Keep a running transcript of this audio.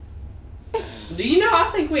Do you know, I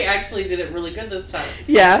think we actually did it really good this time.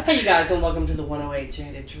 Yeah. Hey, you guys, and welcome to the 108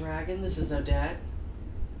 Jaded Dragon. This is Odette.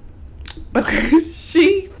 Okay,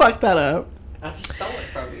 she fucked that up. I just stole it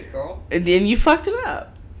from you, girl. And then you fucked it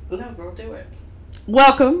up. No, girl, do it.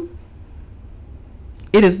 Welcome.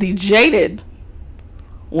 It is the Jaded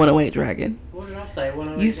 108 Dragon. What did I say?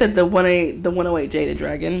 108 You said the 108 Jaded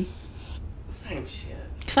Dragon. Same shit.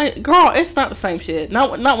 Girl, it's not the same shit.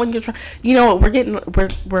 Not when you're trying. You know what? We're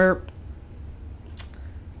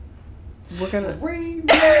gonna.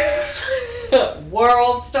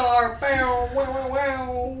 World Star. Bow, wow,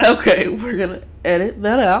 wow. Okay, we're gonna edit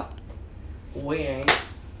that out. We ain't.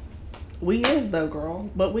 We is though, girl.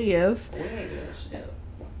 But we is. We ain't doing shit.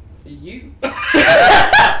 You.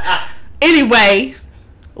 Anyway,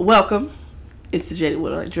 welcome. It's the Jaded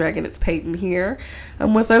 108 Dragon. It's Peyton here.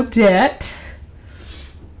 I'm with Odette.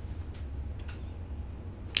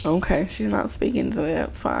 Okay, she's not speaking, so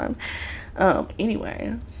that's fine.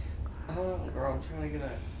 Anyway. I don't know, girl. I'm trying to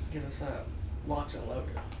get us locked and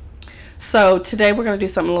loaded. So today we're going to do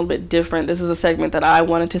something a little bit different. This is a segment that I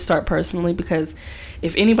wanted to start personally because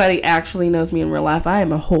if anybody actually knows me in real life, I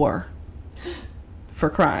am a whore for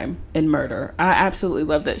crime and murder. I absolutely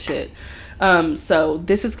love that shit. So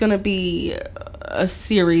this is going to be a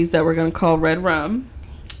series that we're going to call Red Rum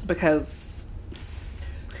because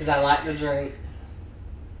I like to drink.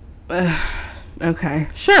 Okay,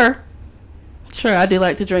 sure, I do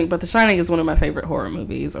like to drink, but The Shining is one of my favorite horror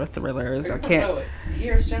movies or thrillers. I can't.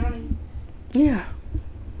 Here's Shining. Yeah.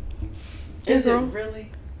 Is it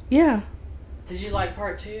really? Yeah. Did you like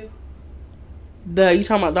part 2? You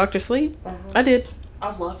talking about Dr. Sleep? Uh-huh. I did.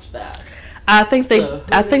 I loved that. I think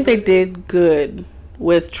they did good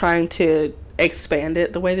with trying to expand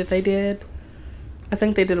it the way that they did. I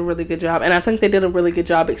think they did a really good job, and I think they did a really good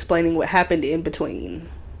job explaining what happened in between.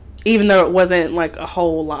 Even though it wasn't, like, a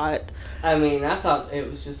whole lot. I mean, I thought it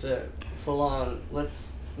was just a full-on, let's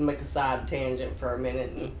make a side tangent for a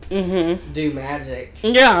minute and do magic.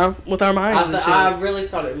 Yeah, with our minds I really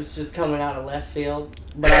thought it was just coming out of left field,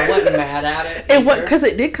 but I wasn't mad at it. Because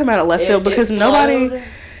it did come out of left field because nobody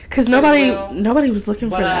was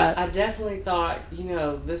looking for that. I definitely thought,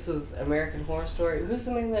 this is American Horror Story. Who's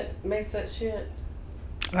the man that makes that shit?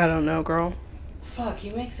 I don't know, girl. Fuck,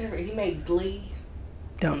 he made Glee.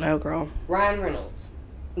 Don't know, girl. Ryan Reynolds.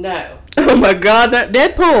 No. Oh my god, that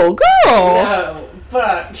Deadpool, girl. No,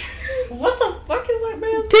 fuck. What the fuck is that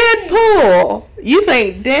man Deadpool. Saying? You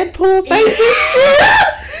think Deadpool made this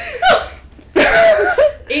shit?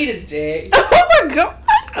 Eat a dick. Oh my god.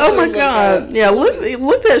 Oh my god. Yeah, look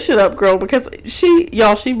that shit up, girl, because she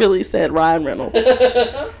really said Ryan Reynolds.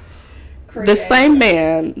 The same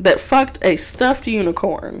man that fucked a stuffed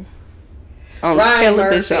unicorn. On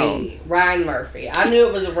television. Ryan Murphy. I knew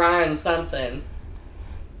it was Ryan something.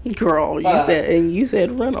 Girl, you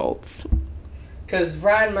said Reynolds. Because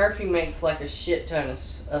Ryan Murphy makes like a shit ton of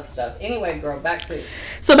stuff. Anyway, girl, back to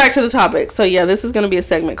the topic. So yeah, this is going to be a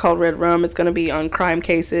segment called Red Rum. It's going to be on crime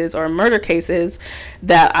cases or murder cases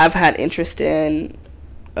that I've had interest in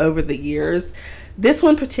over the years. This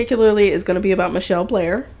one particularly is going to be about Michelle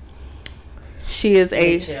Blair. She is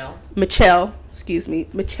Michelle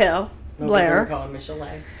Blair. Call her Michelle.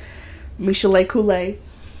 Michelle Kool-Aid.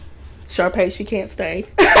 Sharpay, she can't stay.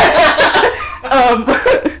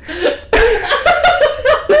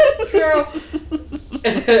 Girl.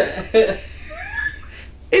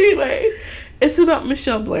 Anyway, it's about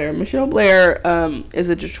Michelle Blair. Michelle Blair is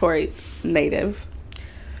a Detroit native.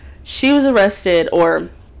 She was arrested, or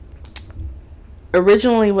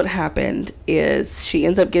originally what happened is she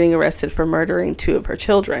ends up getting arrested for murdering 2 of her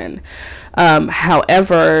children.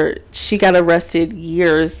 However, she got arrested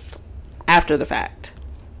years after the fact.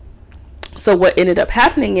 So what ended up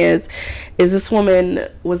happening is this woman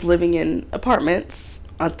was living in apartments,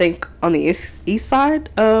 I think on the east side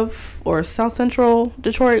of, or south central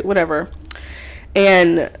Detroit, whatever.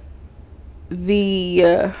 And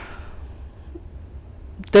they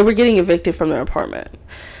were getting evicted from their apartment.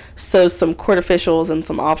 So some court officials and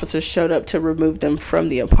some officers showed up to remove them from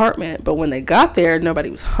the apartment. But when they got there, nobody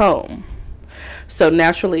was home. So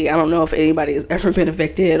naturally, I don't know if anybody has ever been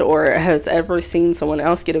evicted or has ever seen someone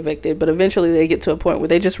else get evicted, but eventually they get to a point where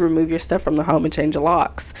they just remove your stuff from the home and change the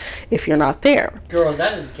locks if you're not there. Girl,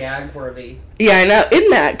 that is gag-worthy. Yeah, I know.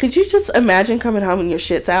 Isn't that? Could you just imagine coming home and your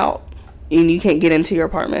shit's out and you can't get into your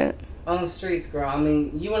apartment? On the streets, girl. I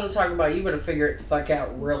mean, you want to talk about, you better figure it the fuck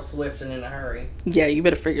out real swift and in a hurry. Yeah, you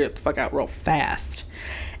better figure it the fuck out real fast.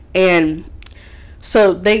 And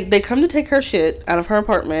so they come to take her shit out of her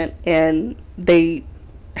apartment, and they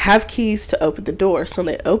have keys to open the door. So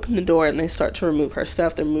they open the door and they start to remove her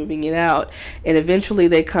stuff. They're moving it out. And eventually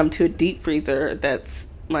they come to a deep freezer that's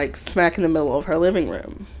like smack in the middle of her living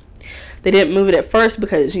room. They didn't move it at first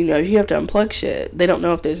because, you have to unplug shit. They don't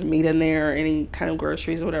know if there's meat in there or any kind of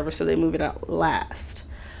groceries or whatever, so they move it out last.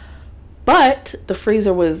 But the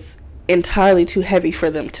freezer was entirely too heavy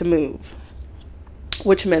for them to move,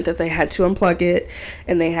 which meant that they had to unplug it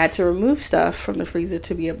and they had to remove stuff from the freezer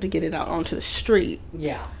to be able to get it out onto the street.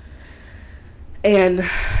 Yeah. And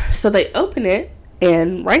so they open it,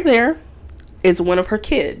 and right there is one of her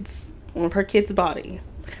kids' body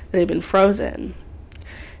that had been frozen.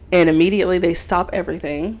 And immediately they stop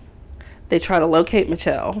everything. They try to locate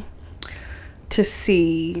Michelle to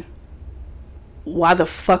see why the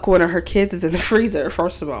fuck one of her kids is in the freezer,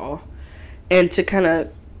 first of all. And to kind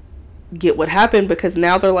of get what happened, because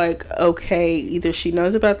now they're like, okay, either she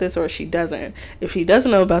knows about this or she doesn't. If she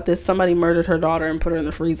doesn't know about this, somebody murdered her daughter and put her in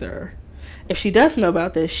the freezer. If she does know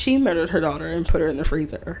about this, she murdered her daughter and put her in the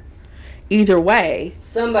freezer. Either way,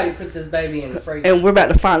 somebody put this baby in the freezer. And we're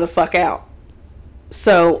about to find the fuck out.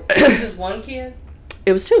 So it was just one kid?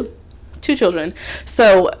 It was two children.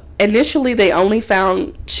 So initially they only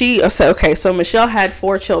found so Michelle had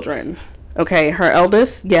 4 children. Okay, her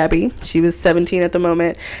eldest, Gabby, she was 17 at the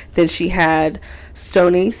moment. Then she had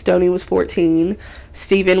Stoney was 14,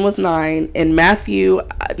 Stephen was 9, and Matthew,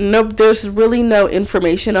 no, there's really no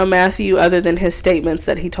information on Matthew other than his statements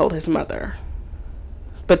that he told his mother.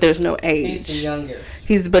 But there's no age. He's the youngest.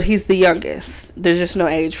 He's the youngest. There's just no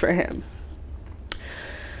age for him.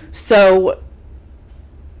 So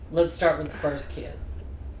let's start with the first kid.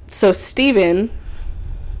 So Stephen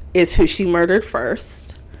is who she murdered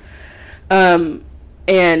first. And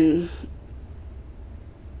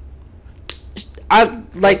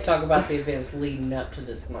let's talk about the events leading up to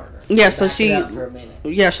this murder. Yeah, so she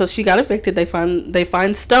got evicted. They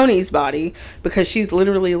find Stoney's body because she's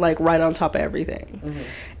literally like right on top of everything. Mm-hmm.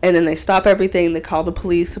 And then they stop everything. They call the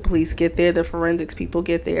police. The police get there. The forensics people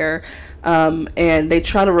get there, and they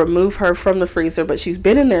try to remove her from the freezer. But she's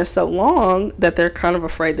been in there so long that they're kind of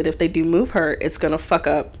afraid that if they do move her, it's gonna fuck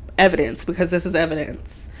up evidence, because this is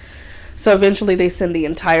evidence. So eventually, they send the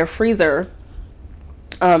entire freezer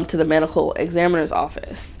to the medical examiner's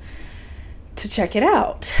office to check it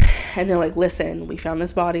out. And they're like, listen, we found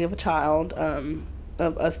this body of a child,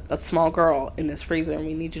 a small girl in this freezer, and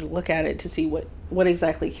we need you to look at it to see what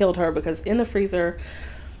exactly killed her, because in the freezer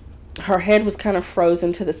her head was kind of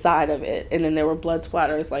frozen to the side of it, and then there were blood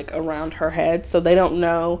splatters like around her head. So they don't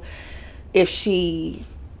know if she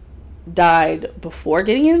died before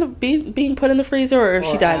being put in the freezer or if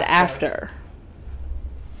she died after.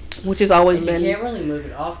 Which has always been... You can't really move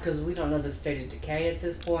it off because we don't know the state of decay at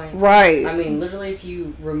this point. Right. I mean, literally, if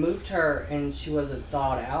you removed her and she wasn't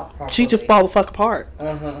thawed out properly... She'd just fall the fuck apart.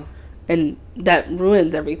 Uh-huh. And that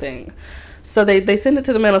ruins everything. So they send it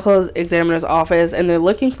to the medical examiner's office, and they're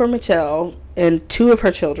looking for Michelle and 2 of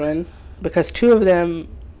her children, because 2 of them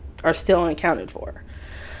are still unaccounted for.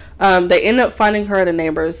 They end up finding her at a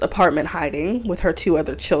neighbor's apartment hiding with her 2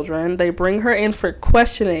 other children. They bring her in for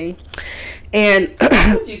questioning. And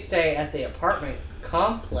why would you stay at the apartment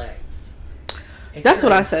complex? That's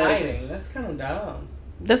what I said. Hiding? That's kind of dumb.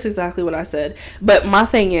 That's exactly what I said. But my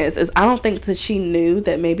thing is I don't think that she knew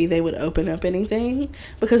that maybe they would open up anything.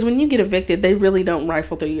 Because when you get evicted, they really don't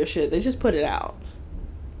rifle through your shit. They just put it out.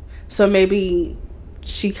 So maybe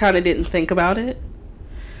she kind of didn't think about it.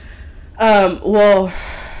 Well,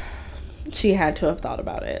 she had to have thought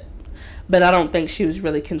about it. But I don't think she was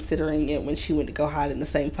really considering it when she went to go hide in the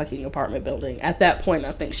same fucking apartment building. At that point,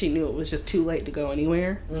 I think she knew it was just too late to go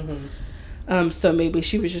anywhere. Mm-hmm. So maybe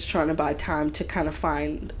she was just trying to buy time to kind of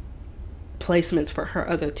find placements for her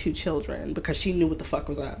other 2 children, because she knew what the fuck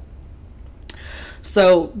was up.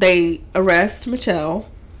 So they arrest Michelle,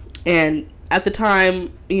 and at the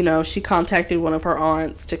time, she contacted one of her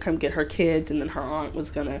aunts to come get her kids, and then her aunt was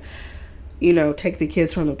gonna, take the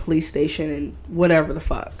kids from the police station and whatever the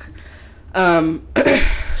fuck.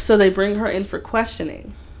 So they bring her in for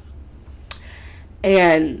questioning,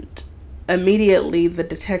 and immediately the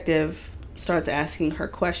detective starts asking her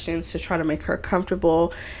questions to try to make her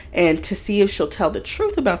comfortable and to see if she'll tell the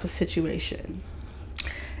truth about the situation.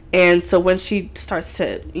 And so when she starts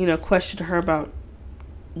to, question her about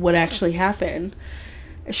what actually happened,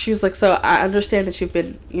 she was like, so I understand that you've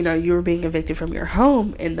been, you were being evicted from your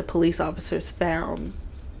home, and the police officers found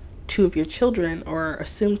 2 of your children, or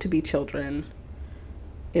assumed to be children,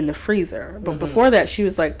 in the freezer. But before that, she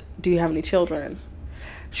was like, do you have any children?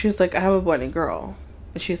 She was like, I have a boy and a girl.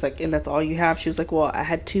 And she's like, and that's all you have? She was like, well, I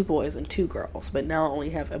had 2 boys and 2 girls, but now I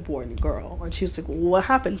only have a boy and a girl. And she was like, well, what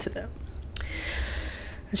happened to them?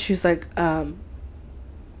 And she's like, I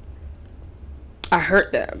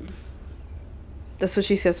hurt them. That's what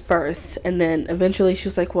she says first. And then eventually she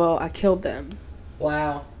was like, well, I killed them.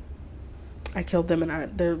 Wow. I killed them,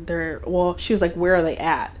 and they're well, she was like, where are they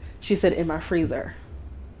at? She said, in my freezer.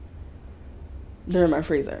 They're in my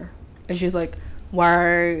freezer. And she's like,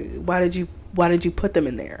 why did you put them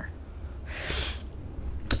in there?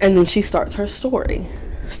 And then she starts her story.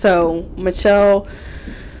 So Michelle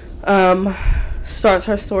starts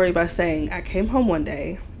her story by saying, I came home one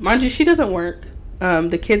day. Mind you, she doesn't work.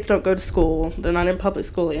 The kids don't go to school. They're not in public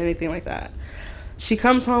school or anything like that. She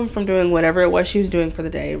comes home from doing whatever it was she was doing for the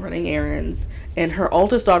day, running errands. And her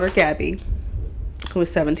oldest daughter, Gabby, who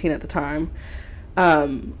was 17 at the time,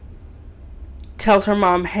 tells her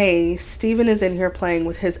mom, hey, Steven is in here playing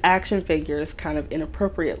with his action figures kind of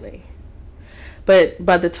inappropriately. But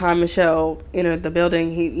by the time Michelle entered the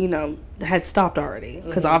building, he, had stopped already.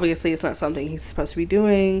 Because obviously it's not something he's supposed to be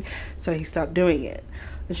doing. So he stopped doing it.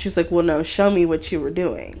 And she's like, well, no, show me what you were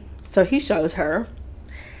doing. So he shows her.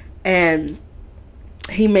 And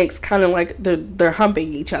he makes kind of like they're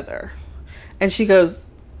humping each other. And she goes,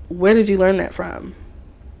 where did you learn that from?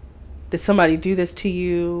 Did somebody do this to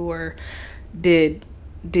you? Or did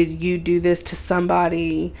you do this to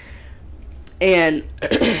somebody? And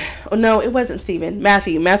oh no, it wasn't Steven.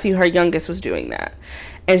 Matthew, her youngest, was doing that.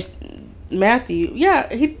 And Matthew,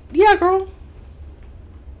 girl.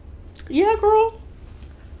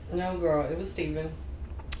 No, girl, it was Steven.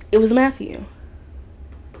 It was Matthew.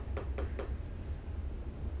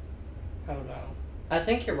 Hold on. I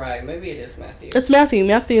think you're right. Maybe it is Matthew. It's Matthew.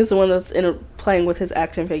 Matthew is the one that's playing with his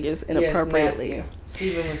action figures inappropriately. Yes,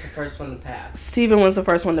 Steven was the first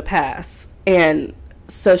one to pass. And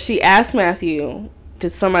so she asked Matthew,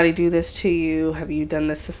 did somebody do this to you? Have you done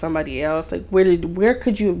this to somebody else? Like, where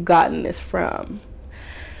could you have gotten this from?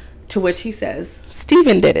 To which he says,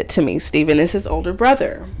 Steven did it to me. Steven is his older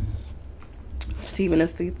brother. Steven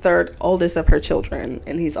is the third oldest of her children,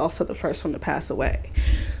 and he's also the first one to pass away.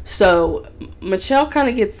 So Michelle kind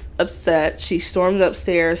of gets upset. She storms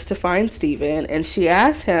upstairs to find Steven, and she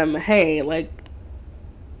asks him, hey, like,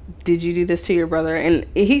 did you do this to your brother? And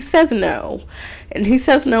he says no. And he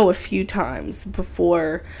says no a few times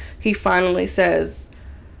before he finally says,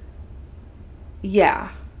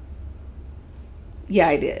 yeah,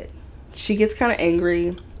 I did. She gets kind of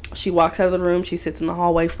angry. She walks out of the room. She sits in the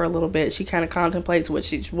hallway for a little bit. She kind of contemplates what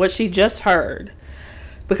she just heard.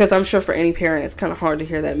 Because I'm sure for any parent, it's kind of hard to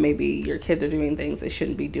hear that maybe your kids are doing things they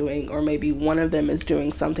shouldn't be doing. Or maybe one of them is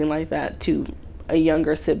doing something like that to a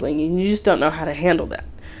younger sibling. And you just don't know how to handle that.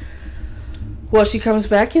 Well, she comes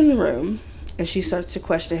back in the room. And she starts to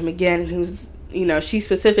question him again. And she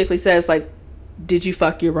specifically says, like, did you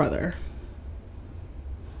fuck your brother?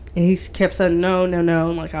 And he kept saying, no,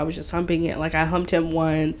 like, I was just humping it. Like, I humped him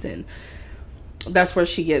once. And that's where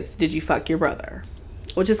she gets, did you fuck your brother?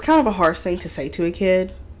 Which is kind of a harsh thing to say to a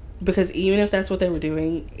kid. Because even if that's what they were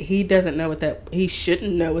doing, he shouldn't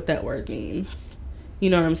know what that word means. You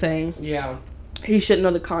know what I'm saying? Yeah. He shouldn't know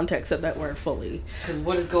the context of that word fully. Because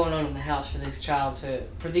what is going on in the house for these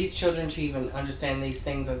children to even understand these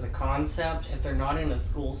things as a concept if they're not in a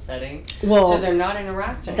school setting? Well, so they're not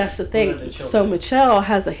interacting. That's the thing. So Michelle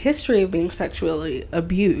has a history of being sexually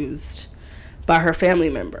abused by her family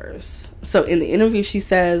members. So in the interview, she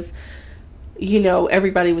says,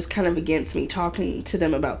 everybody was kind of against me talking to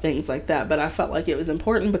them about things like that, but I felt like it was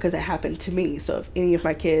important because it happened to me. So if any of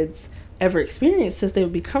my kids ever experienced this, they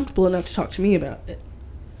would be comfortable enough to talk to me about it.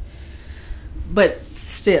 But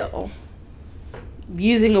still,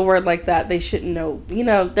 using a word like that, they shouldn't know,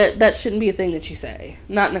 that shouldn't be a thing that you say.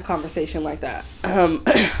 Not in a conversation like that.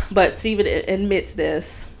 But Steven admits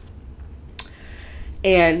this,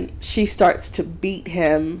 and she starts to beat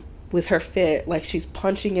him with her fit, like she's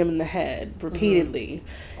punching him in the head repeatedly.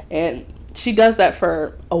 Mm-hmm. And she does that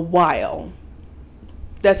for a while.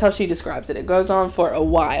 That's how she describes it. It goes on for a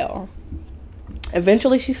while.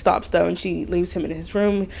 Eventually she stops, though, and she leaves him in his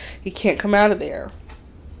room. He can't come out of there.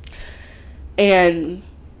 And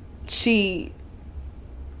she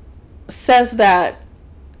says that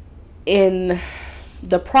in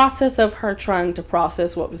the process of her trying to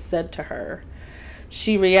process what was said to her,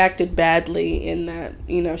 she reacted badly in that,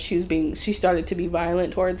 she started to be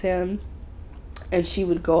violent towards him. And she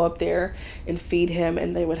would go up there and feed him,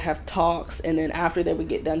 and they would have talks. And then after they would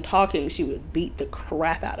get done talking, she would beat the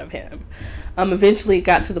crap out of him. Eventually it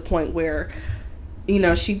got to the point where,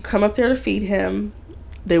 she'd come up there to feed him.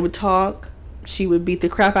 They would talk. She would beat the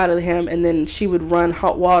crap out of him, and then she would run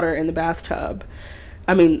hot water in the bathtub.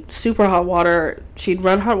 Super hot water. She'd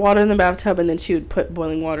run hot water in the bathtub, and then she would put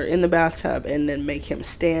boiling water in the bathtub and then make him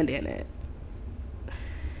stand in it.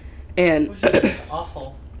 And which is just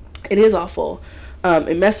awful. It is awful.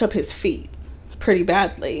 It messed up his feet pretty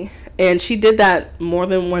badly. And she did that more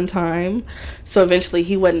than one time. So eventually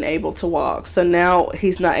he wasn't able to walk. So now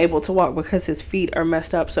he's not able to walk because his feet are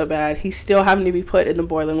messed up so bad. He's still having to be put in the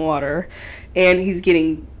boiling water. And he's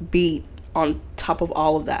getting beat on top of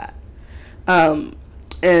all of that. And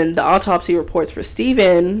the autopsy reports for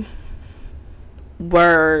Steven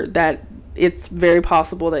were that it's very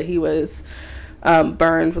possible that he was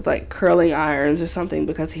burned with like curling irons or something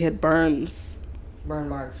because he had burn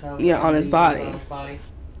marks on his body.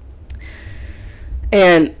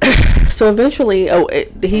 And so eventually,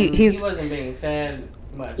 he wasn't being fed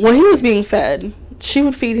much. Well, he was being fed. She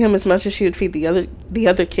would feed him as much as she would feed the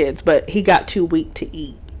other kids, but he got too weak to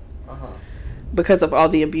eat because of all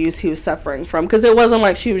the abuse he was suffering from. Because it wasn't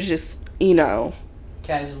like she was just,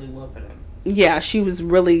 casually whooping him. Yeah, she was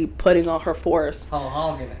really putting all her force. Whole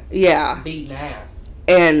hogging it. Yeah. Beating ass.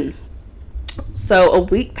 And so a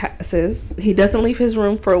week passes. He doesn't leave his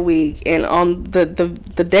room for a week. And on the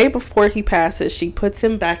day before he passes, she puts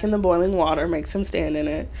him back in the boiling water, makes him stand in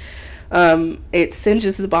it. It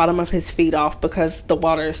singes the bottom of his feet off because the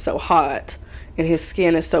water is so hot. And his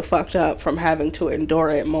skin is so fucked up from having to endure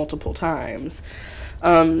it multiple times.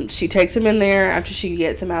 She takes him in there after she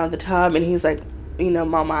gets him out of the tub. And he's like,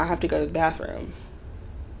 Mama, I have to go to the bathroom.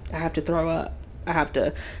 I have to throw up. I have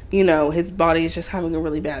to, his body is just having a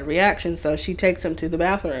really bad reaction. So she takes him to the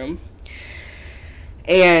bathroom.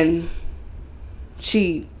 And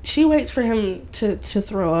she waits for him to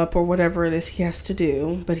throw up or whatever it is he has to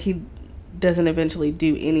do. But he doesn't eventually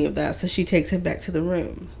do any of that. So she takes him back to the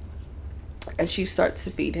room. And she starts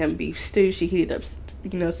to feed him beef stew. She heated up,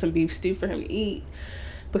 some beef stew for him to eat.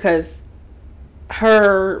 Because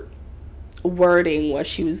her wording was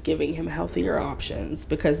she was giving him healthier options,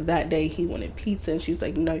 because that day he wanted pizza and she was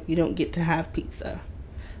like, no, you don't get to have pizza.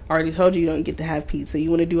 I already told you don't get to have pizza. You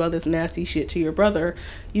want to do all this nasty shit to your brother,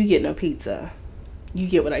 you get no pizza. You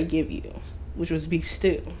get what I give you, which was beef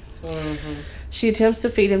stew. She attempts to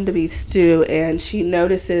feed him the beef stew and she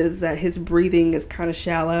notices that his breathing is kind of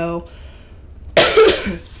shallow,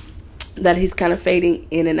 that he's kind of fading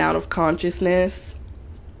in and out of consciousness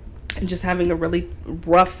and just having a really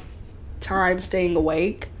rough time staying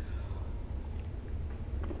awake.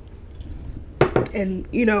 And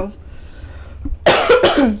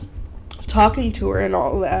talking to her and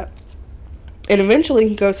all of that. And eventually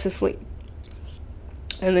he goes to sleep,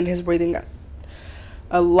 and then his breathing got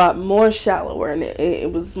a lot more shallower and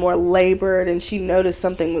it was more labored, and she noticed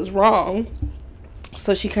something was wrong.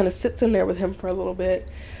 So she kind of sits in there with him for a little bit,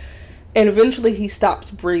 and eventually he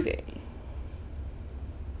stops breathing.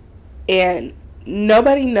 And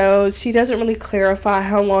nobody knows. She doesn't really clarify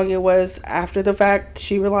how long it was after the fact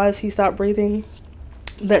she realized he stopped breathing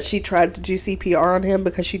that she tried to do CPR on him,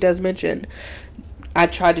 because she does mention, I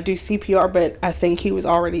tried to do CPR, but I think he was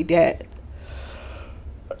already dead.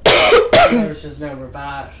 There was just no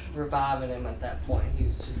reviving him at that point. He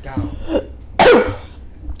was just gone.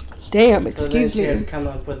 Damn, excuse me. So then she had to come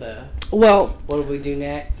up with what do we do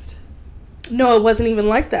next? No, it wasn't even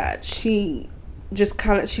like that. She just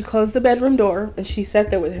she closed the bedroom door and she sat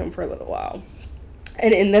there with him for a little while.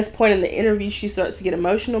 And in this point in the interview, she starts to get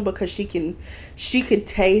emotional because she could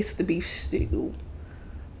taste the beef stew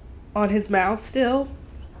on his mouth still.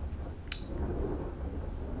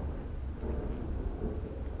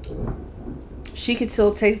 She could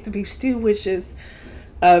still taste the beef stew, which is,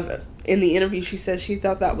 in the interview, she said she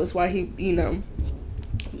thought that was why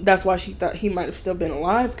that's why she thought he might have still been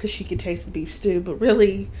alive, because she could taste the beef stew. But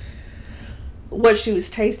really, what she was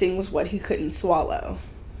tasting was what he couldn't swallow,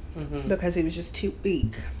 because he was just too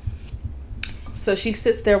weak. So she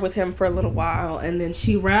sits there with him for a little while, and then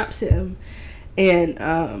she wraps him in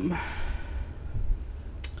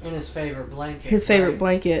his favorite blanket. His favorite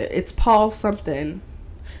blanket. It's Paul something.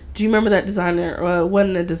 Do you remember that designer? It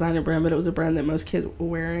wasn't a designer brand, but it was a brand that most kids were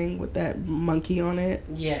wearing with that monkey on it.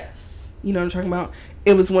 Yes. You know what I'm talking about?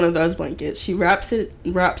 It was one of those blankets. She wraps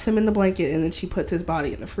him in the blanket, and then she puts his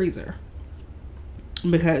body in the freezer.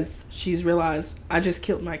 Because she's realized, I just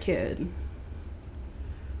killed my kid.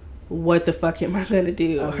 What the fuck am I going to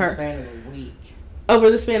do? Over the span of a week. Over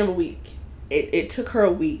the span of a week. It took her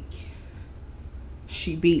a week.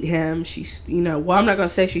 She beat him. I'm not going to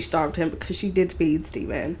say she starved him, because she did feed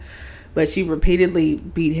Steven. But she repeatedly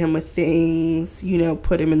beat him with things,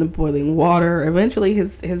 put him in the boiling water. Eventually,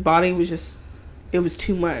 his body was just, it was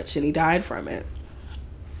too much, and he died from it.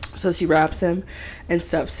 So she wraps him and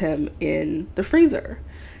stuffs him in the freezer.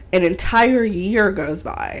 An entire year goes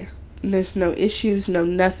by. And there's no issues, no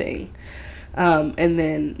nothing. And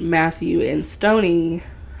then Matthew and Stoney,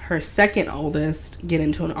 her second oldest get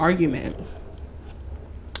into an argument.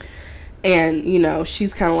 And, you know,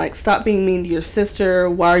 she's kind of like, stop being mean to your sister.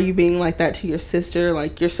 Why are you being like that to your sister?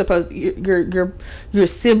 Like, you're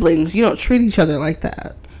siblings. You don't treat each other like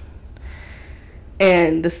that.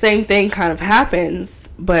 And the same thing kind of happens,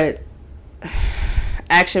 but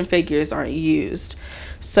action figures aren't used.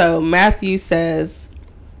 So Matthew says,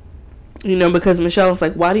 you know, because Michelle's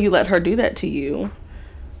like, why do you let her do that to you?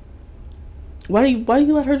 Why do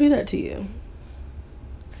you let her do that to you?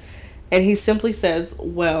 And he simply says,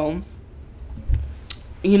 well,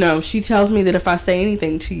 you know, she tells me that if I say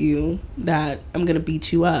anything to you, that I'm going to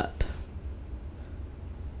beat you up.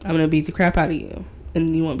 I'm going to beat the crap out of you.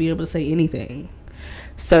 And you won't be able to say anything.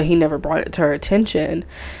 So he never brought it to her attention.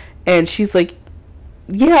 And she's like,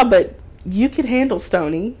 yeah, but you can handle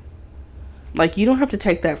Stoney. Like, you don't have to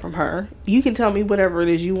take that from her. You can tell me whatever it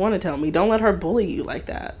is you want to tell me. Don't let her bully you like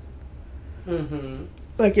that. Mm-hmm.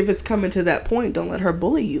 Like, if it's coming to that point, don't let her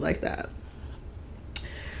bully you like that.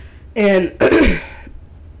 And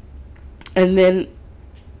and then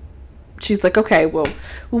she's like, okay, well,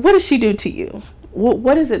 what does she do to you?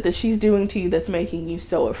 What is it that she's doing to you that's making you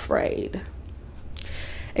so afraid?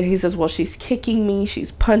 And he says, well, she's kicking me.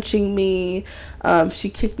 She's punching me. She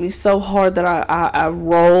kicked me so hard that I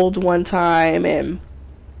rolled one time. And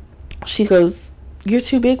she goes, you're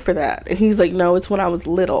too big for that. And he's like, no, it's when I was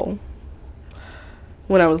little.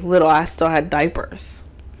 When I was little, I still had diapers.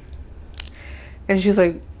 And she's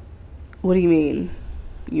like, what do you mean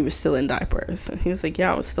you were still in diapers? And he was like,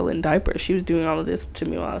 yeah, I was still in diapers. She was doing all of this to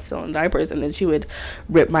me while I was still in diapers. And then she would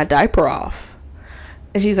rip my diaper off.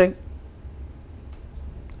 And she's like,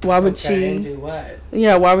 why would she? And do what?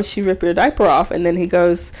 Yeah, why would she rip your diaper off? And then he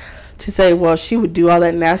goes to say, well, she would do all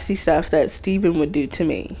that nasty stuff that Steven would do to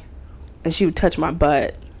me. And she would touch my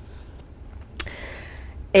butt.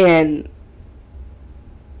 And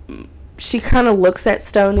she kind of looks at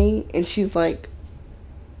Stoney and she's like,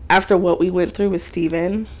 after what we went through with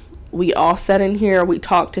Steven, we all sat in here, we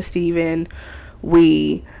talked to Steven,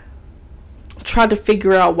 we tried to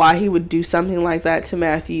figure out why he would do something like that to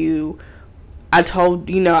Matthew. I told,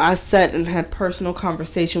 you know, I sat and had personal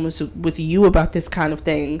conversation with you about this kind of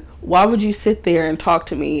thing. Why would you sit there and talk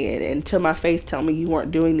to me and to my face tell me you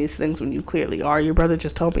weren't doing these things when you clearly are? Your brother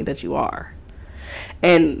just told me that you are.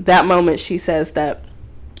 And that moment she says that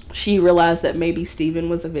she realized that maybe Steven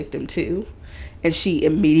was a victim too. And she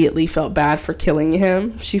immediately felt bad for killing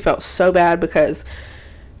him. She felt so bad because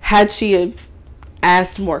had she have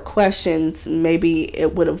asked more questions, maybe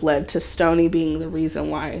it would have led to Stoney being the reason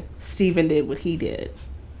why Steven did what he did.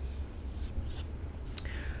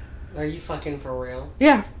 Are you fucking for real?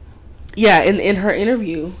 Yeah. Yeah, in her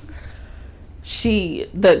interview,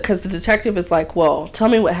 because the detective is like, well, tell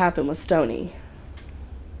me what happened with Stoney.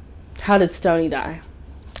 How did Stoney die?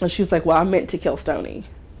 And she was like, well, I meant to kill Stoney.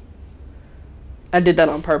 I did that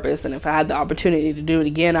on purpose, and if I had the opportunity to do it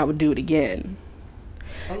again, I would do it again.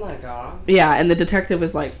 Oh my God. Yeah, and the detective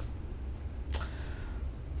is like,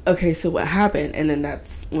 okay, so what happened? And then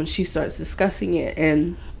that's when she starts discussing it,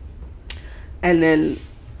 and then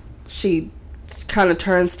she kind of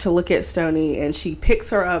turns to look at Stoney, and she picks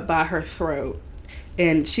her up by her throat,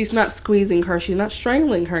 and she's not squeezing her, she's not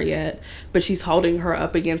strangling her yet, but she's holding her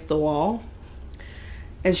up against the wall.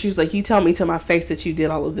 And she was like, you tell me to my face that you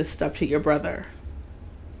did all of this stuff to your brother.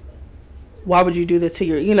 Why would you do this to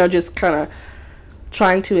your, you know, just kind of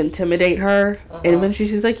trying to intimidate her. Uh-huh. And eventually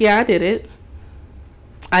she's like, yeah, I did it.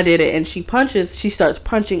 And she starts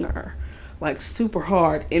punching her like super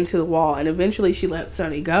hard into the wall. And eventually she lets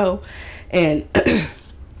Stoney go. And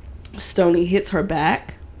Stoney hits her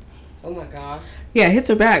back. Oh my God. Yeah, hits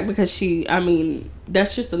her back because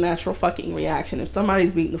that's just a natural fucking reaction. If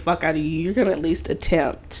somebody's beating the fuck out of you, you're going to at least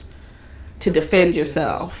attempt to defend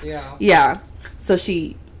yourself. Yeah. Yeah. So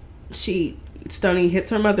Stoney hits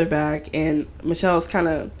her mother back, and Michelle's kind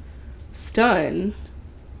of stunned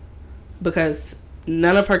because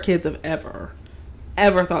none of her kids have ever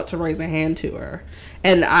thought to raise a hand to her.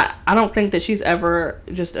 And I don't think that she's ever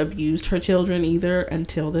just abused her children either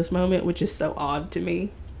until this moment, which is so odd to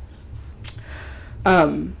me.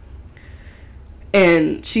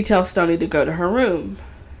 And she tells Stoney to go to her room.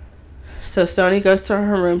 So Stoney goes to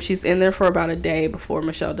her room. She's in there for about a day before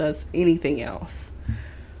Michelle does anything else.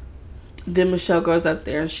 Then Michelle goes up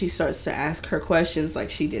there and she starts to ask her questions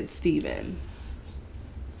like she did Steven.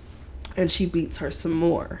 And she beats her some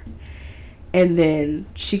more. And then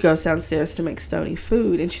she goes downstairs to make Stoney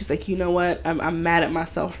food. And she's like, you know what? I'm mad at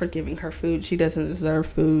myself for giving her food. She doesn't deserve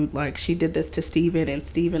food. Like, she did this to Steven, and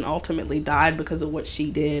Steven ultimately died because of what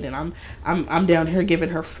she did. And I'm down here giving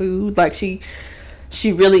her food. Like, she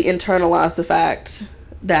really internalized the fact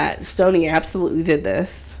that Stoney absolutely did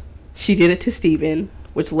this. She did it to Steven,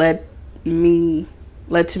 which led to me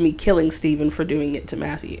killing Steven for doing it to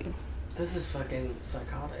Matthew. This is fucking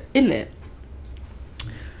psychotic. Isn't it?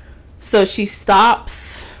 So she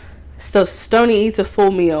stops. So Stoney eats a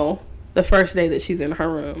full meal the first day that she's in her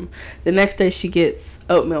room. The next day she gets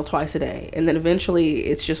oatmeal twice a day. And then eventually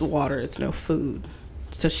it's just water. It's no food.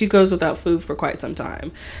 So she goes without food for quite some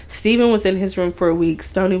time. Steven was in his room for a week.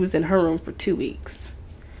 Stoney was in her room for 2 weeks.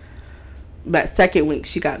 That second week,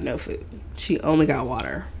 she got no food. She only got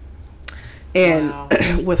water. And wow.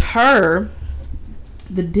 With her,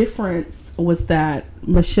 the difference was that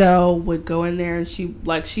Michelle would go in there and she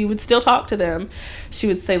would still talk to them. She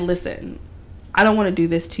would say, listen, I don't want to do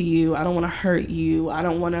this to you. I don't want to hurt you. I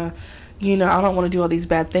don't want to, I don't want to do all these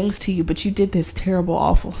bad things to you. But you did this terrible,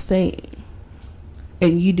 awful thing.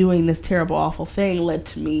 And you doing this terrible, awful thing led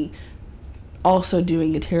to me also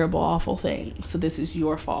doing a terrible, awful thing. So this is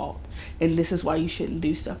your fault. And this is why you shouldn't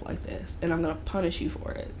do stuff like this. And I'm going to punish you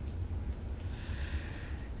for it.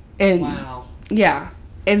 And wow. Yeah.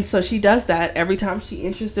 And so she does that every time she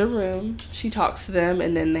enters their room. She talks to them,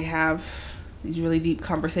 and then they have these really deep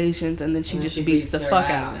conversations, and then she beats the fuck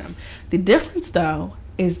out of them. The difference, though,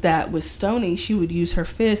 is that with Stoney, she would use her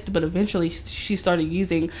fist, but eventually she started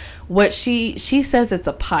using what she says it's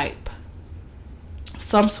a pipe.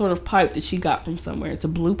 Some sort of pipe that she got from somewhere. It's a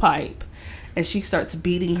blue pipe. And she starts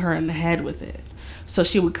beating her in the head with it. So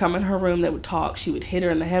she would come in her room, they would talk. She would hit her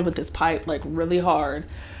in the head with this pipe, like, really hard.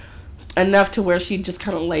 Enough to where she'd just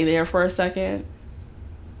kind of lay there for a second.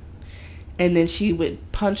 And then she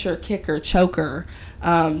would punch her, kick her, choke her.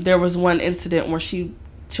 There was one incident where she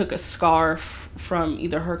took a scarf from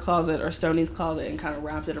either her closet or Stoney's closet and kind of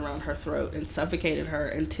wrapped it around her throat and suffocated her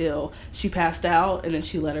until she passed out. And then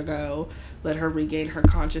she let her go, let her regain her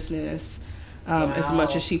consciousness as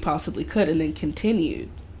much as she possibly could, and then continued.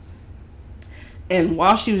 And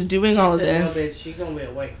while she was doing all of this... No, bitch, she's going to be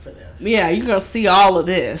awake for this. Yeah, you're going to see all of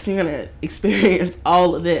this. You're going to experience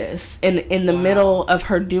all of this. And in the middle of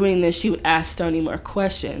her doing this, she would ask Stoney more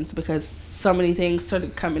questions because so many things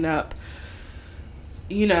started coming up,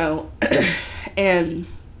 and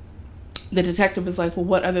the detective was like, well,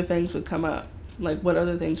 what other things would come up? Like, what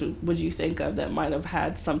other things would you think of that might have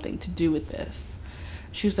had something to do with this?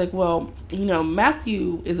 She was like, well,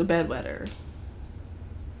 Matthew is a bedwetter.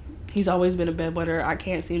 He's always been a bedwetter. I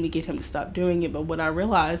can't seem to get him to stop doing it. But what I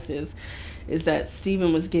realized is that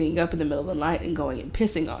Steven was getting up in the middle of the night and going and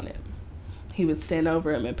pissing on him. He would stand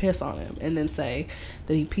over him and piss on him and then say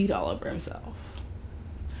that he peed all over himself.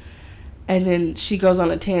 And then she goes on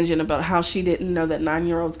a tangent about how she didn't know that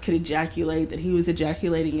 9-year-olds could ejaculate, that he was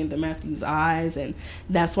ejaculating into Matthew's eyes. And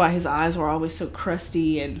that's why his eyes were always so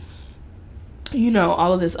crusty and,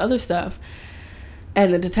 all of this other stuff.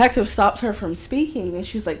 And the detective stopped her from speaking, and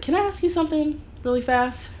she was like, can I ask you something really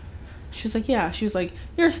fast? She was like, yeah. She was like,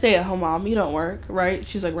 you're a stay-at-home mom. You don't work, right?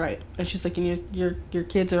 She's like, right. And she's like, and your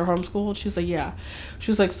kids are homeschooled? She was like, yeah. She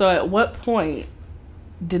was like, so at what point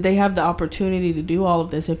did they have the opportunity to do all of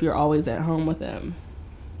this if you're always at home with them?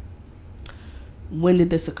 When did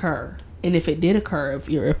this occur? And if it did occur,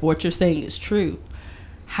 if what you're saying is true,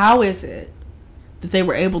 how is it that they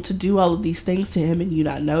were able to do all of these things to him and you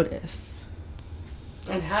not notice?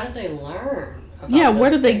 And how did they learn about where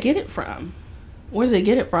did they get it from? Where did they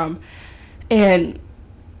get it from? And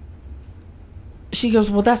she goes,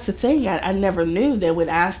 well, that's the thing. I never knew they would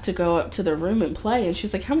ask to go up to their room and play. And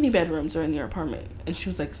she's like, how many bedrooms are in your apartment? And she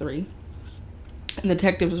was like, 3. And the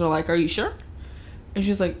detectives were like, are you sure? And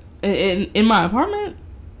she's like, in my apartment?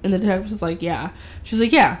 And the detective was like, yeah. She was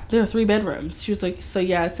like, yeah, there are 3 bedrooms. She was like, so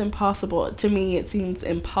yeah, it's impossible. To me, it seems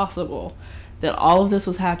impossible that all of this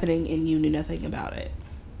was happening and you knew nothing about it.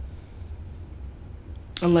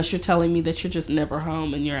 Unless you're telling me that you're just never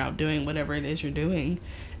home and you're out doing whatever it is you're doing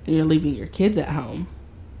and you're leaving your kids at home.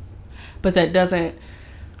 But it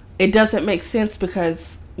doesn't make sense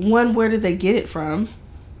because, one, where did they get it from?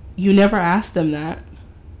 You never asked them that,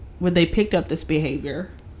 where they picked up this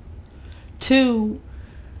behavior. 2,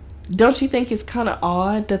 don't you think it's kind of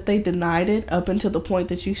odd that they denied it up until the point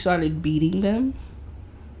that you started beating them?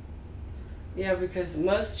 Yeah, because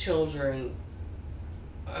most children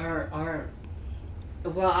aren't.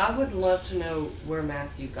 Well, I would love to know where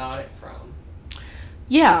Matthew got it from.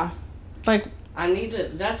 Yeah, like I need to.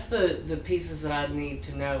 That's the pieces that I need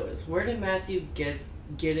to know is where did Matthew get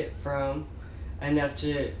it from, enough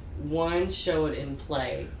to, 1, show it in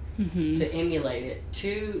play, to emulate it,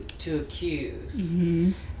 2, to accuse,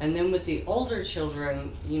 and then with the older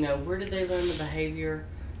children, where did they learn the behavior?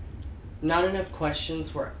 Not enough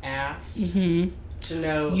questions were asked to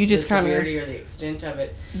know the severity or the extent of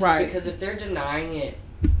it. Right. Because if they're denying it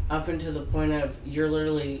up until the point of you're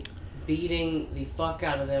literally beating the fuck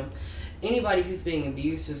out of them. Anybody who's being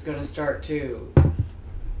abused is going to start to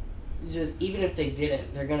just, even if they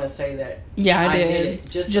didn't, they're going to say that I did it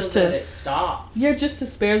just so that it stops. Yeah, just to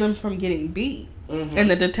spare them from getting beat. Mm-hmm.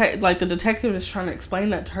 And the detective is trying to explain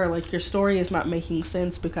that to her, like, your story is not making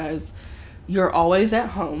sense because you're always at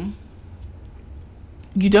home.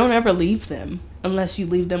 You don't ever leave them unless you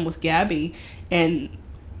leave them with Gabby. And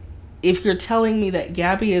if you're telling me that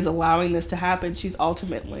Gabby is allowing this to happen, she's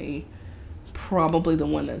ultimately probably the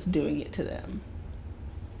one that's doing it to them.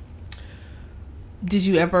 Did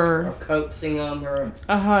you ever... Or coaxing them or...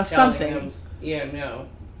 something. Them, yeah, no.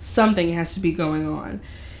 Something has to be going on.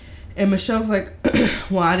 And Michelle's like,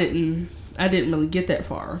 well, I didn't really get that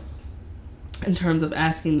far in terms of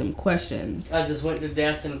asking them questions. I just went to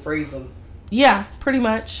death and freeze them. Yeah, pretty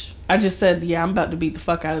much. I just said, yeah, I'm about to beat the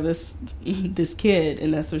fuck out of this kid,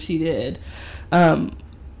 and that's what she did.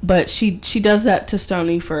 But she does that to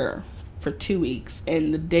Stoney for 2 weeks,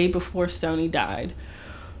 and the day before Stoney died,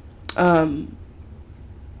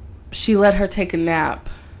 she let her take a nap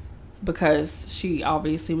because she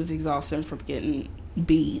obviously was exhausted from getting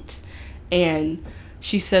beat, and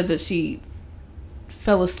she said that she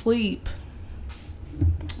fell asleep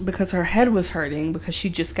because her head was hurting because she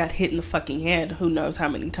just got hit in the fucking head who knows how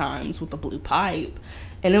many times with a blue pipe,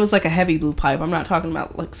 and it was like a heavy blue pipe. I'm not talking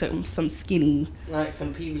about like some skinny, like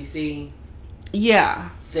some PVC,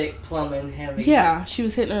 thick plumbing heavy. Yeah, she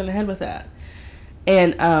was hitting her in the head with that.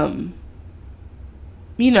 And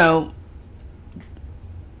you know,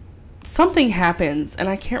 something happens, and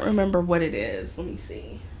I can't remember what it is. Let me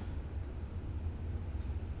see.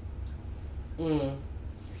 You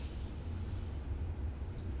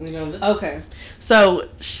know, this... Okay. So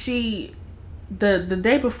she, the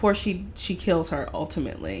day before she kills her,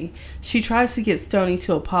 ultimately, she tries to get Stoney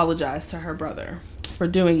to apologize to her brother for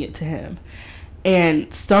doing it to him.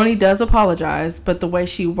 And Stoney does apologize, but the way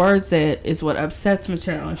she words it is what upsets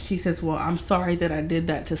Michelle. She says, well, I'm sorry that I did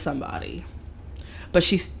that to somebody. But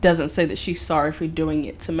she doesn't say that she's sorry for doing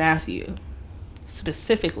it to Matthew,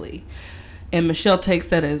 specifically. And Michelle takes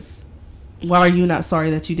that as, why are you not sorry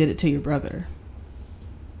that you did it to your brother?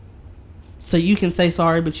 So you can say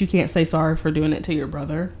sorry, but you can't say sorry for doing it to your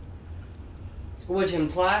brother? Which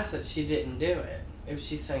implies that she didn't do it, if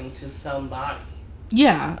she's saying to somebody.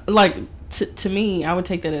 Yeah, like, to me, I would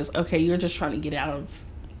take that as, okay, you're just trying to get out of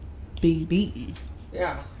being beaten.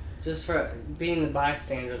 Yeah, just for being the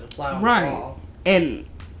bystander, the fly on the wall. And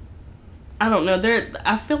I don't know,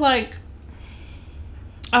 I feel like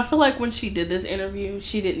when she did this interview,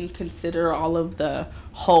 she didn't consider all of the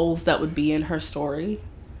holes that would be in her story.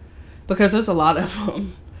 Because there's a lot of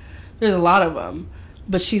them.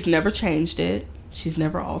 But she's never changed it. She's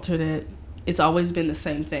never altered it. It's always been the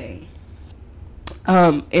same thing.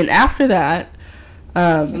 And after that...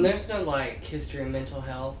 and there's no, like, history of mental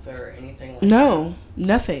health or anything like that? No,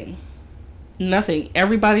 nothing.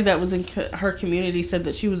 Everybody that was in her community said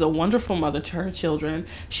that she was a wonderful mother to her children.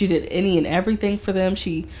 She did any and everything for them.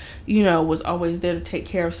 She, was always there to take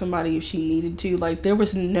care of somebody if she needed to. Like, there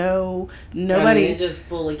was nobody... I mean, it just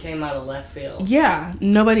fully came out of left field. Yeah,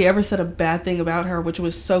 nobody ever said a bad thing about her, which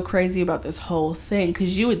was so crazy about this whole thing.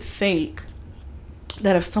 Because you would think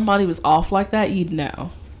that if somebody was off like that, you'd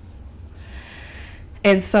know.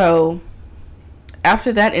 And so,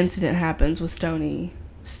 after that incident happens with Stoney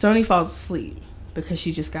falls asleep because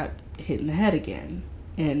she just got hit in the head again.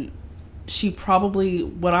 And she probably,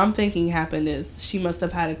 what I'm thinking happened is she must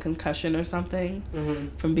have had a concussion or something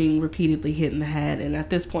from being repeatedly hit in the head. And at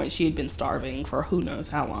this point, she had been starving for who knows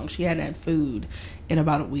how long. She hadn't had food in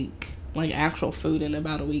about a week, like actual food in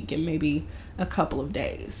about a week and maybe a couple of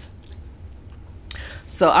days.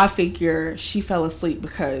 So I figure she fell asleep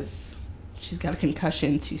because she's got a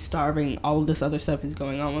concussion, she's starving, all of this other stuff is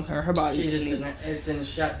going on with her. Her body just needs... It's in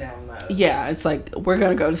shutdown mode. Yeah, it's like, we're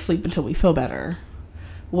going to go to sleep until we feel better.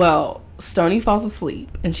 Well, Stoney falls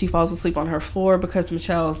asleep, and she falls asleep on her floor because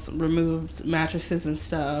Michelle's removed mattresses and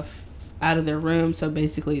stuff out of their room, so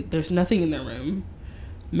basically there's nothing in their room.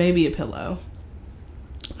 Maybe a pillow.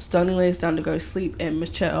 Stoney lays down to go to sleep, and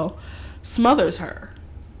Michelle smothers her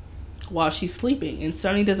while she's sleeping, and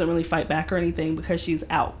Stoney doesn't really fight back or anything because she's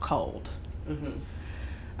out cold.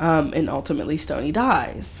 And ultimately Stoney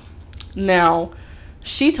dies. Now,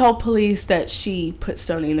 she told police that she put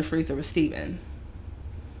Stoney in the freezer with Steven.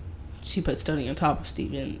 She put Stoney on top of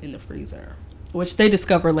Steven in the freezer, which they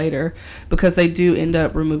discover later because they do end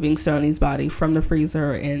up removing Stoney's body from the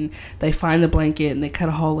freezer, and they find the blanket and they cut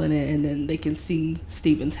a hole in it, and then they can see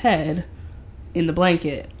Steven's head in the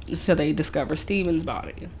blanket, so they discover Steven's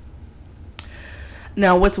body.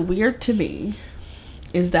 Now, what's weird to me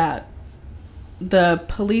is that the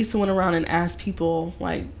police went around and asked people,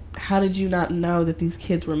 like, how did you not know that these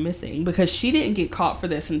kids were missing? Because she didn't get caught for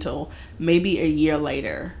this until maybe a year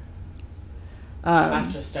later.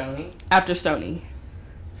 After Stoney? After Stoney.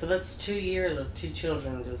 So that's 2 years of 2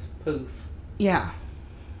 children just poof. Yeah.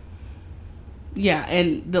 Yeah,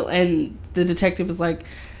 and the detective was like,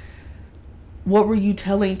 what were you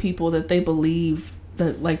telling people that they believe,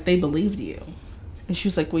 that, like, they believed you? And she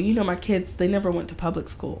was like, well, you know, my kids, they never went to public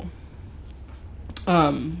school.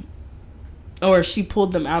 Or she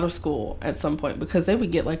pulled them out of school at some point because they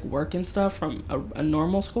would get, like, work and stuff from a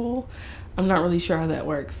normal school. I'm not really sure how that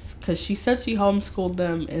works because she said she homeschooled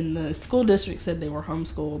them and the school district said they were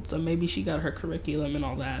homeschooled. So maybe she got her curriculum and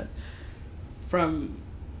all that from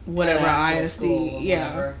whatever ISD. Yeah.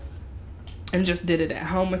 Whatever. And just did it at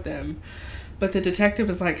home with them. But the detective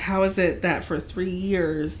was like, how is it that for 3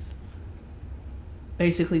 years,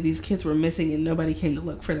 basically these kids were missing and nobody came to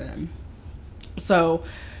look for them? So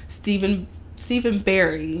Stephen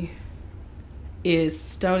Barry is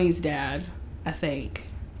Stoney's dad, I think.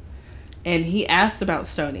 And he asked about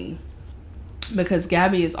Stoney because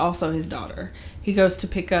Gabby is also his daughter. He goes to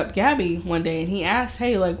pick up Gabby one day and he asks,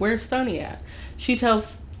 hey, like, where's Stoney at? She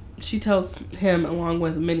tells him, along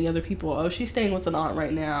with many other people, oh, she's staying with an aunt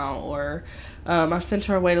right now, or I sent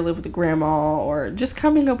her away to live with a grandma, or just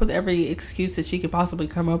coming up with every excuse that she could possibly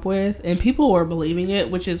come up with. And people were believing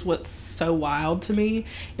it, which is what's so wild to me.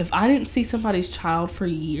 If I didn't see somebody's child for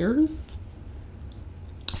years,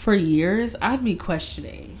 I'd be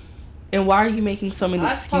questioning. And why are you making so many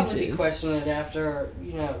excuses? I'd probably be questioning it after,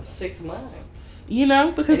 6 months.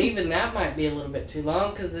 Because... And even that might be a little bit too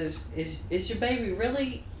long, because is your baby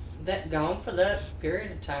really that gone for that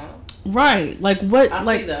period of time? Right. Like, what...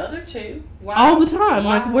 I see the other two. Why? All the time.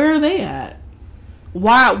 Why? Like, where are they at?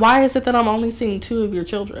 Why is it that I'm only seeing 2 of your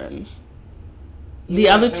children? The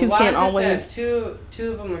other 2 can't always... Two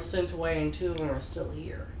of them are sent away and 2 of them are still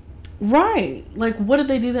here. Right. Like, what did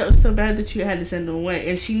they do that was so bad that you had to send them away?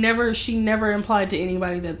 And she never implied to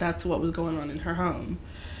anybody that that's what was going on in her home.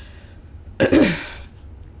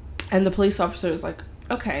 And the police officer is like,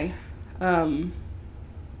 okay, I'll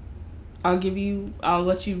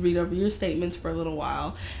let you read over your statements for a little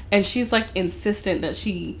while. And she's, like, insistent that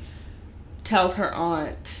she tells her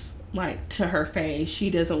aunt, like, to her face. She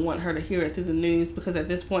doesn't want her to hear it through the news because at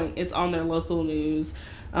this point it's on their local news.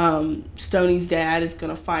 Stoney's dad is going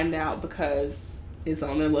to find out because it's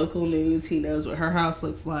on their local news. He knows what her house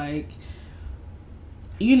looks like.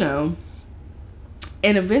 And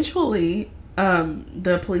eventually,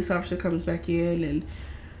 the police officer comes back in and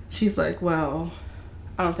she's like, well,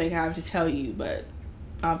 I don't think I have to tell you, but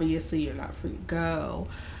obviously you're not free to go.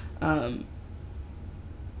 And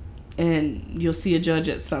you'll see a judge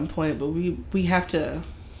at some point, but we have to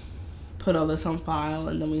put all this on file,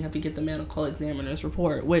 and then we have to get the medical examiner's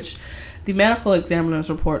report, which the medical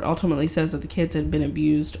examiner's report ultimately says that the kids had been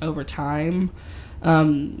abused over time,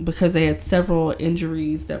 because they had several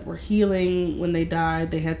injuries that were healing when they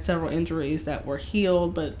died. They had several injuries that were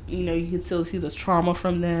healed, but you could still see this trauma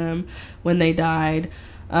from them when they died.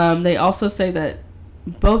 They also say that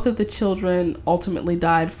both of the children ultimately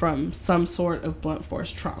died from some sort of blunt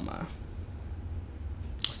force trauma.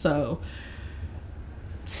 So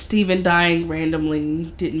Stephen dying randomly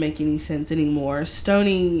didn't make any sense anymore.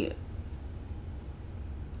 Stoney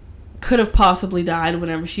could have possibly died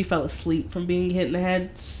whenever she fell asleep from being hit in the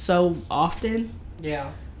head so often.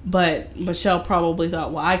 Yeah. But Michelle probably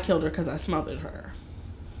thought, well, I killed her because I smothered her.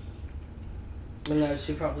 But no,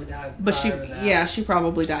 she probably died prior to that. Yeah, she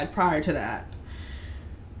probably died prior to that.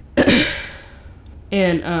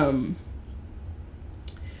 And,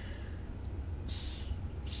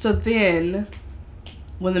 so then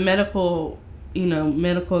when the medical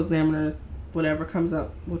examiner, whatever, comes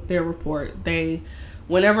up with their report,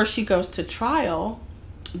 whenever she goes to trial,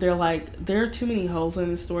 they're like, there are too many holes in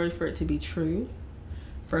the story for it to be true,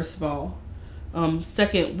 first of all.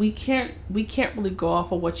 Second, we can't really go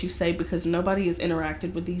off of what you say because nobody has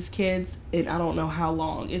interacted with these kids in I don't know how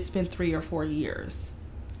long. It's been 3 or 4 years.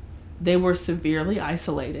 They were severely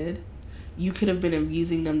isolated. You could have been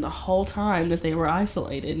abusing them the whole time that they were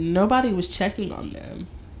isolated. Nobody was checking on them.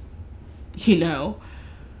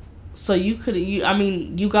 So you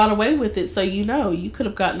got away with it, so you could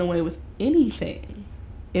have gotten away with anything.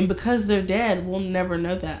 And because they're dead, we'll never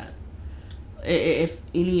know that. If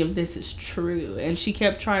any of this is true. And she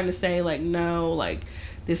kept trying to say, like, no, like,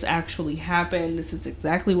 this actually happened. This is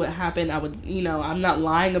exactly what happened. I would, I'm not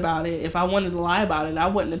lying about it. If I wanted to lie about it, I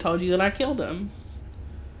wouldn't have told you that I killed him.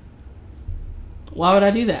 Why would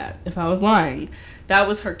I do that if I was lying? That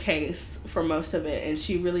was her case for most of it, and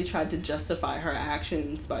she really tried to justify her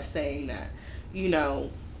actions by saying that, you know...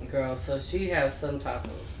 Girl, so she has some type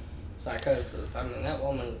of psychosis. I mean, that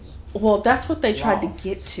woman's... Well, that's what they tried to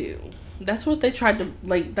get to. That's what they tried to,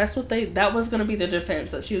 like, that was going to be the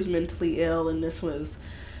defense, that she was mentally ill, and this was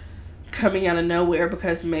coming out of nowhere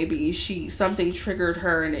because maybe something triggered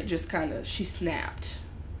her, and it just kind of, she snapped.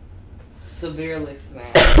 Severely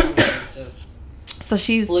snapped. I mean, just... So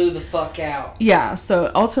she's... Blew the fuck out. Yeah,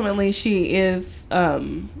 so ultimately she is,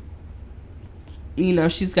 you know,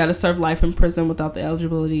 she's got to serve life in prison without the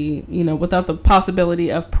eligibility, you know, without the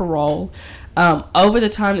possibility of parole. Over the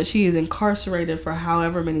time that she is incarcerated for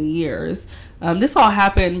however many years. This all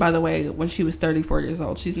happened, by the way, when she was 34 years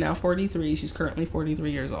old. She's now 43. She's currently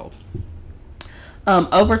 43 years old.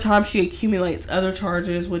 Over time, she accumulates other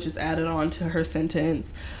charges, which is added on to her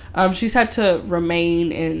sentence. She's had to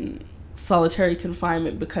remain in solitary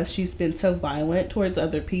confinement because she's been so violent towards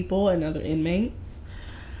other people and other inmates.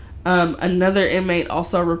 Another inmate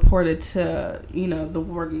also reported to, you know, the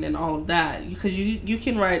warden and all of that, because you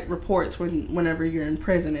can write reports whenever you're in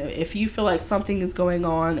prison. If you feel like something is going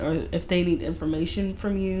on, or if they need information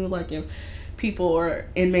from you, like if people or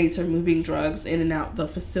inmates are moving drugs in and out the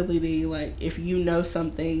facility, like if you know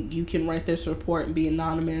something, you can write this report and be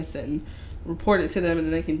anonymous and report it to them, and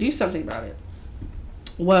then they can do something about it.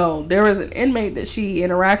 Well, there was an inmate that she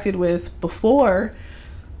interacted with before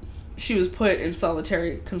she was put in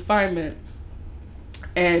solitary confinement,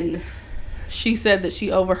 and she said that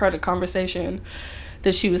she overheard a conversation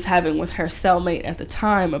that she was having with her cellmate at the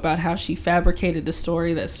time about how she fabricated the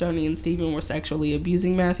story that Stoney and Steven were sexually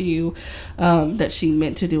abusing Matthew, that she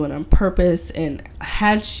meant to do it on purpose, and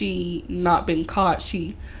had she not been caught,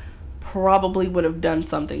 she probably would have done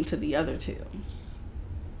something to the other two,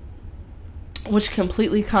 which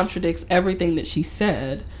completely contradicts everything that she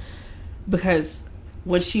said, because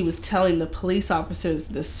when she was telling the police officers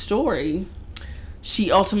this story,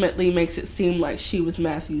 she ultimately makes it seem like she was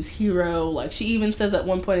Matthew's hero. Like, she even says at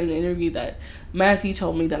one point in the interview that Matthew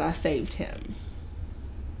told me that I saved him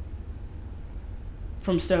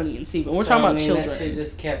from Stoney and Steven. We're talking about children. That shit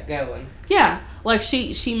just kept going. Yeah, like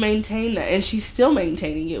she maintained that, and she's still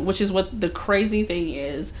maintaining it, which is what the crazy thing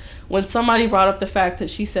is. When somebody brought up the fact that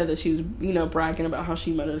she said that she was, you know, bragging about how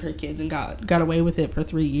she murdered her kids and got away with it for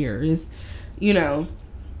 3 years, you know,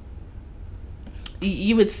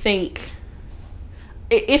 you would think,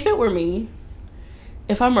 if it were me,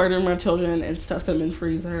 if I murdered my children and stuffed them in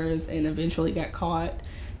freezers and eventually got caught,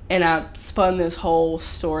 and I spun this whole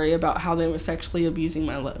story about how they were sexually abusing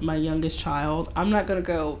my youngest child, I'm not going to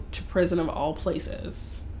go to prison of all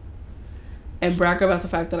places and brag about the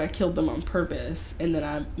fact that I killed them on purpose and then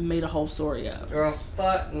I made a whole story up. Girl,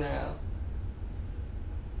 fuck no.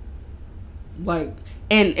 Like,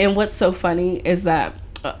 and what's so funny is that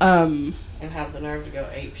and have the nerve to go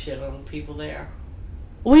ape shit on people there.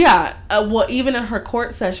 Well, yeah. Well, even in her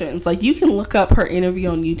court sessions, like, you can look up her interview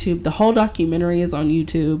on YouTube. The whole documentary is on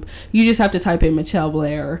YouTube. You just have to type in Michelle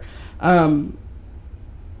Blair.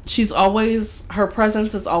 She's always, her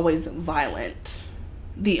presence is always violent.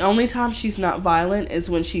 The only time she's not violent is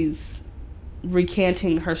when she's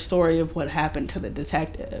recanting her story of what happened to the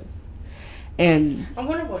detective. And I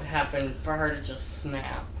wonder what happened for her to just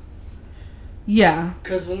snap. Yeah.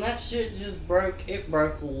 Because when that shit just broke, it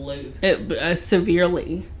broke loose.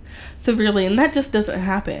 Severely. And that just doesn't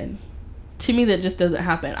happen. To me, that just doesn't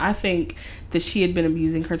happen. I think that she had been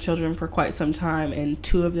abusing her children for quite some time, and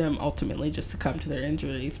 2 of them ultimately just succumbed to their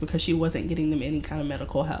injuries because she wasn't getting them any kind of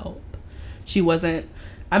medical help. She wasn't,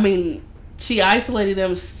 I mean, she isolated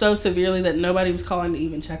them so severely that nobody was calling to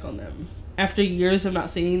even check on them. After years of not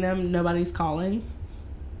seeing them, nobody's calling.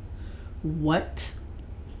 What?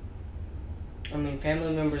 I mean,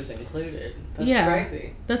 family members included. That's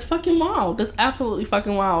crazy. That's fucking wild. That's absolutely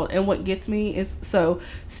fucking wild. And what gets me is, so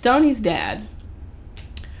Stoney's dad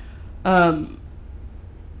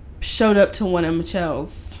showed up to one of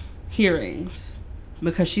Michelle's hearings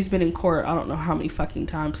because she's been in court I don't know how many fucking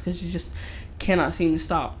times because she just cannot seem to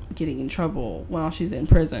stop getting in trouble while she's in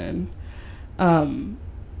prison.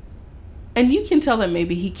 And you can tell that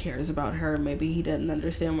maybe he cares about her. Maybe he doesn't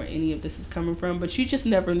understand where any of this is coming from. But you just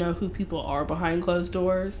never know who people are behind closed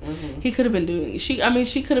doors. Mm-hmm. He could have been doing... she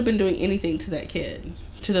could have been doing anything to that kid.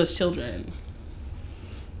 To those children.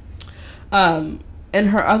 And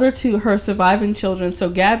her other 2, her surviving children. So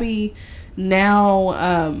Gabby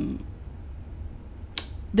now...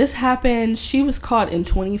 this happened... She was caught in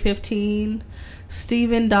 2015.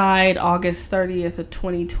 Steven died August 30th of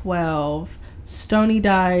 2012. Stoney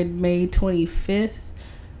died May 25th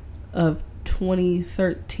of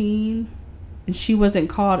 2013. and she wasn't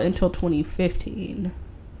caught until 2015.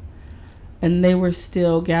 And they were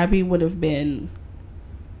still, Gabby would have been,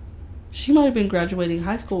 she might have been graduating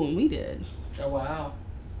high school when we did. Oh, wow.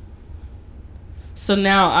 So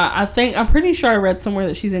now, I'm pretty sure I read somewhere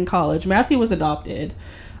that she's in college. Matthew was adopted,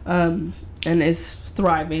 and is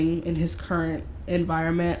thriving in his current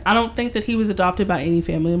environment. I don't think that he was adopted by any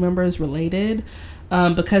family members related,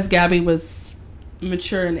 because Gabby was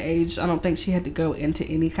mature in age. I don't think she had to go into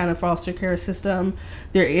any kind of foster care system.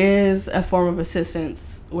 There is a form of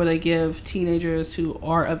assistance where they give teenagers who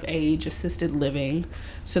are of age assisted living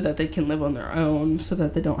so that they can live on their own, so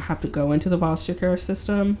that they don't have to go into the foster care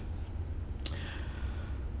system.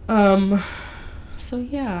 So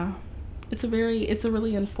yeah, it's a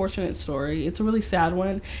really unfortunate story. It's a really sad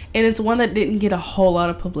one, and it's one that didn't get a whole lot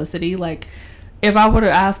of publicity. Like, if I were to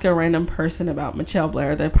ask a random person about Michelle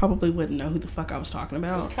Blair, they probably wouldn't know who the fuck I was talking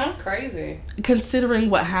about. It's kind of crazy. Considering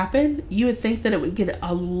what happened, you would think that it would get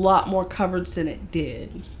a lot more coverage than it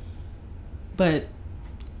did. But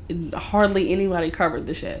hardly anybody covered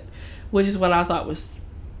the shit, which is what I thought was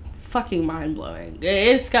fucking mind-blowing.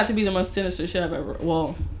 It's got to be the most sinister shit I've ever...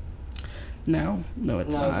 Well, no,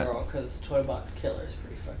 it's not. No, girl, because Toy Box Killer is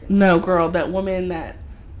pretty fucking... No, girl, that woman that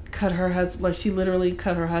cut her husband... Like, she literally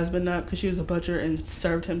cut her husband up because she was a butcher and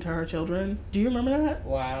served him to her children. Do you remember that?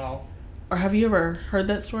 Wow. Or have you ever heard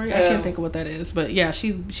that story? I can't think of what that is. But yeah,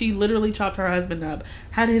 she literally chopped her husband up,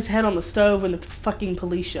 had his head on the stove when the fucking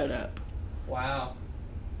police showed up. Wow.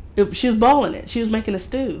 She was boiling it. She was making a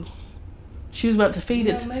stew. She was about to feed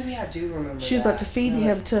it. Maybe I do remember She was about to feed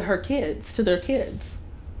him to her kids, to their kids.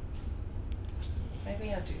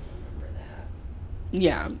 Maybe I do remember that.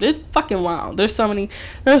 Yeah, it's fucking wild. There's so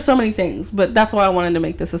many things, but that's why I wanted to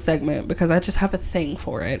make this a segment, because I just have a thing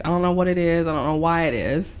for it. I don't know what it is. I don't know why it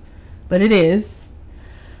is, but it is.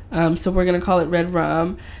 So we're gonna call it Red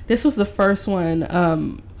Rum. This was the first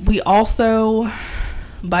one. We also,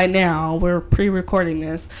 by now, we're pre-recording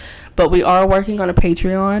this, but we are working on a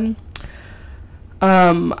Patreon.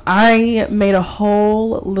 I made a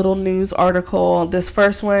whole little news article. This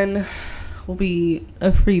first one will be a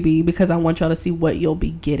freebie because I want y'all to see what you'll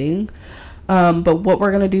be getting. But what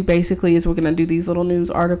we're going to do basically is we're going to do these little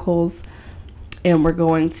news articles, and we're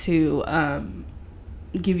going to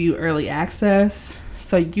give you early access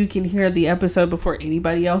so you can hear the episode before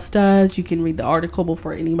anybody else does. You can read the article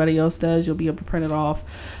before anybody else does. You'll be able to print it off,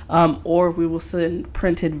 or we will send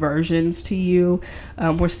printed versions to you.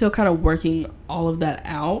 We're still kind of working all of that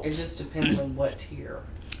out. It just depends on what tier.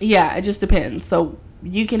 Yeah, it just depends. So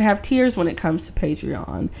you can have tiers when it comes to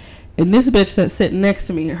Patreon. And this bitch that's sitting next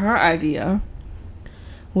to me, her idea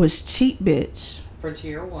was cheap bitch, For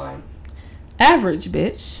tier 1, average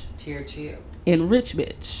bitch, tier 2, and rich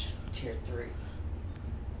bitch. tier 3.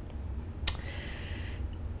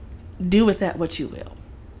 Do with that what you will.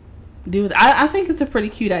 I think it's a pretty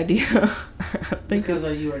cute idea. I think Because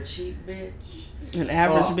are you a cheap bitch? An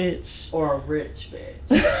average bitch. Or a rich bitch?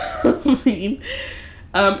 I mean,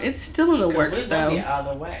 it's still in the works, though. We'd love you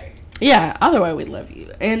either way. Yeah, either way, we'd love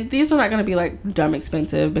you. And these are not going to be, like, dumb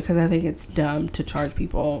expensive, because I think it's dumb to charge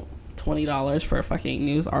people $20 for a fucking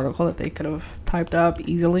news article that they could have typed up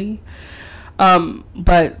easily.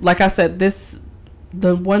 But, like I said,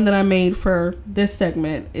 the one that I made for this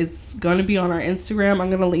segment is going to be on our Instagram. I'm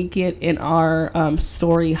going to link it in our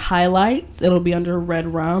story highlights. It'll be under Red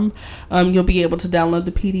Rum. You'll be able to download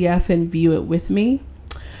the PDF and view it with me.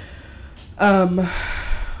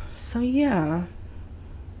 So yeah,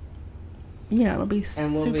 it'll be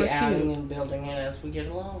and we'll super be adding cute. and building it as we get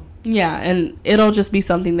along. Yeah, and it'll just be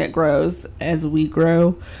something that grows as we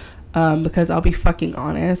grow. Because I'll be fucking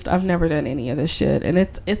honest, I've never done any of this shit, and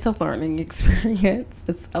it's a learning experience.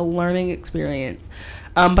 It's a learning experience.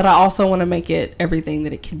 But I also want to make it everything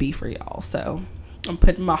that it can be for y'all. So I'm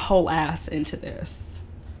putting my whole ass into this.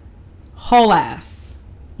 Whole ass.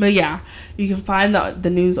 But yeah, you can find the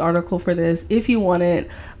news article for this if you want it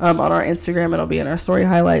on our Instagram. It'll be in our story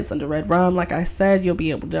highlights under Red Rum. Like I said, you'll be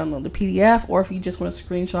able to download the PDF, or if you just want to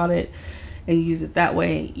screenshot it and use it that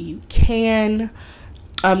way, you can.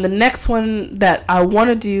 The next one that I want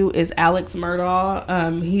to do is Alex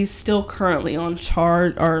Murdaugh. He's still currently on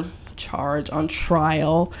trial.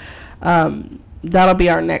 That'll be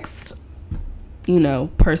our next,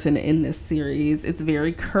 person in this series. It's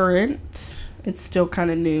very current. It's still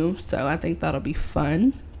kind of new, so I think that'll be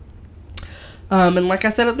fun. And like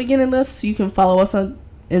I said at the beginning of this, you can follow us on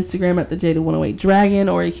Instagram at the Jada108 Dragon,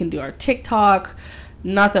 or you can do our TikTok.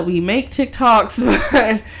 Not that we make TikToks,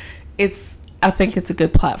 but I think it's a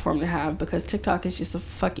good platform to have, because TikTok is just a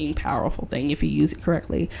fucking powerful thing if you use it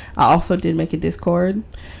correctly. I also did make a Discord.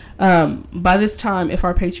 By this time, if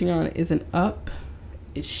our Patreon isn't up,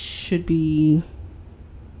 it should be.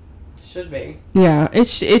 Should be. Yeah, it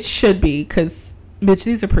should be, because, bitch,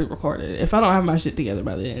 these are pre-recorded. If I don't have my shit together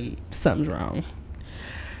by then, something's wrong.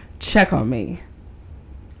 Check on me.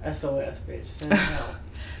 SOS, bitch. Send help.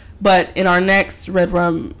 But in our next Red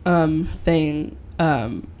Rum thing,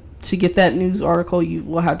 to get that news article, you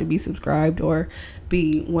will have to be subscribed or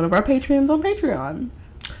be one of our patrons on Patreon.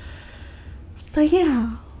 So,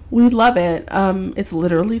 yeah. We'd love it. It's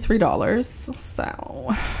literally $3.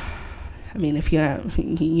 So, I mean, if you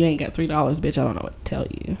ain't got $3, bitch, I don't know what to tell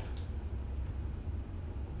you.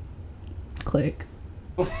 Click.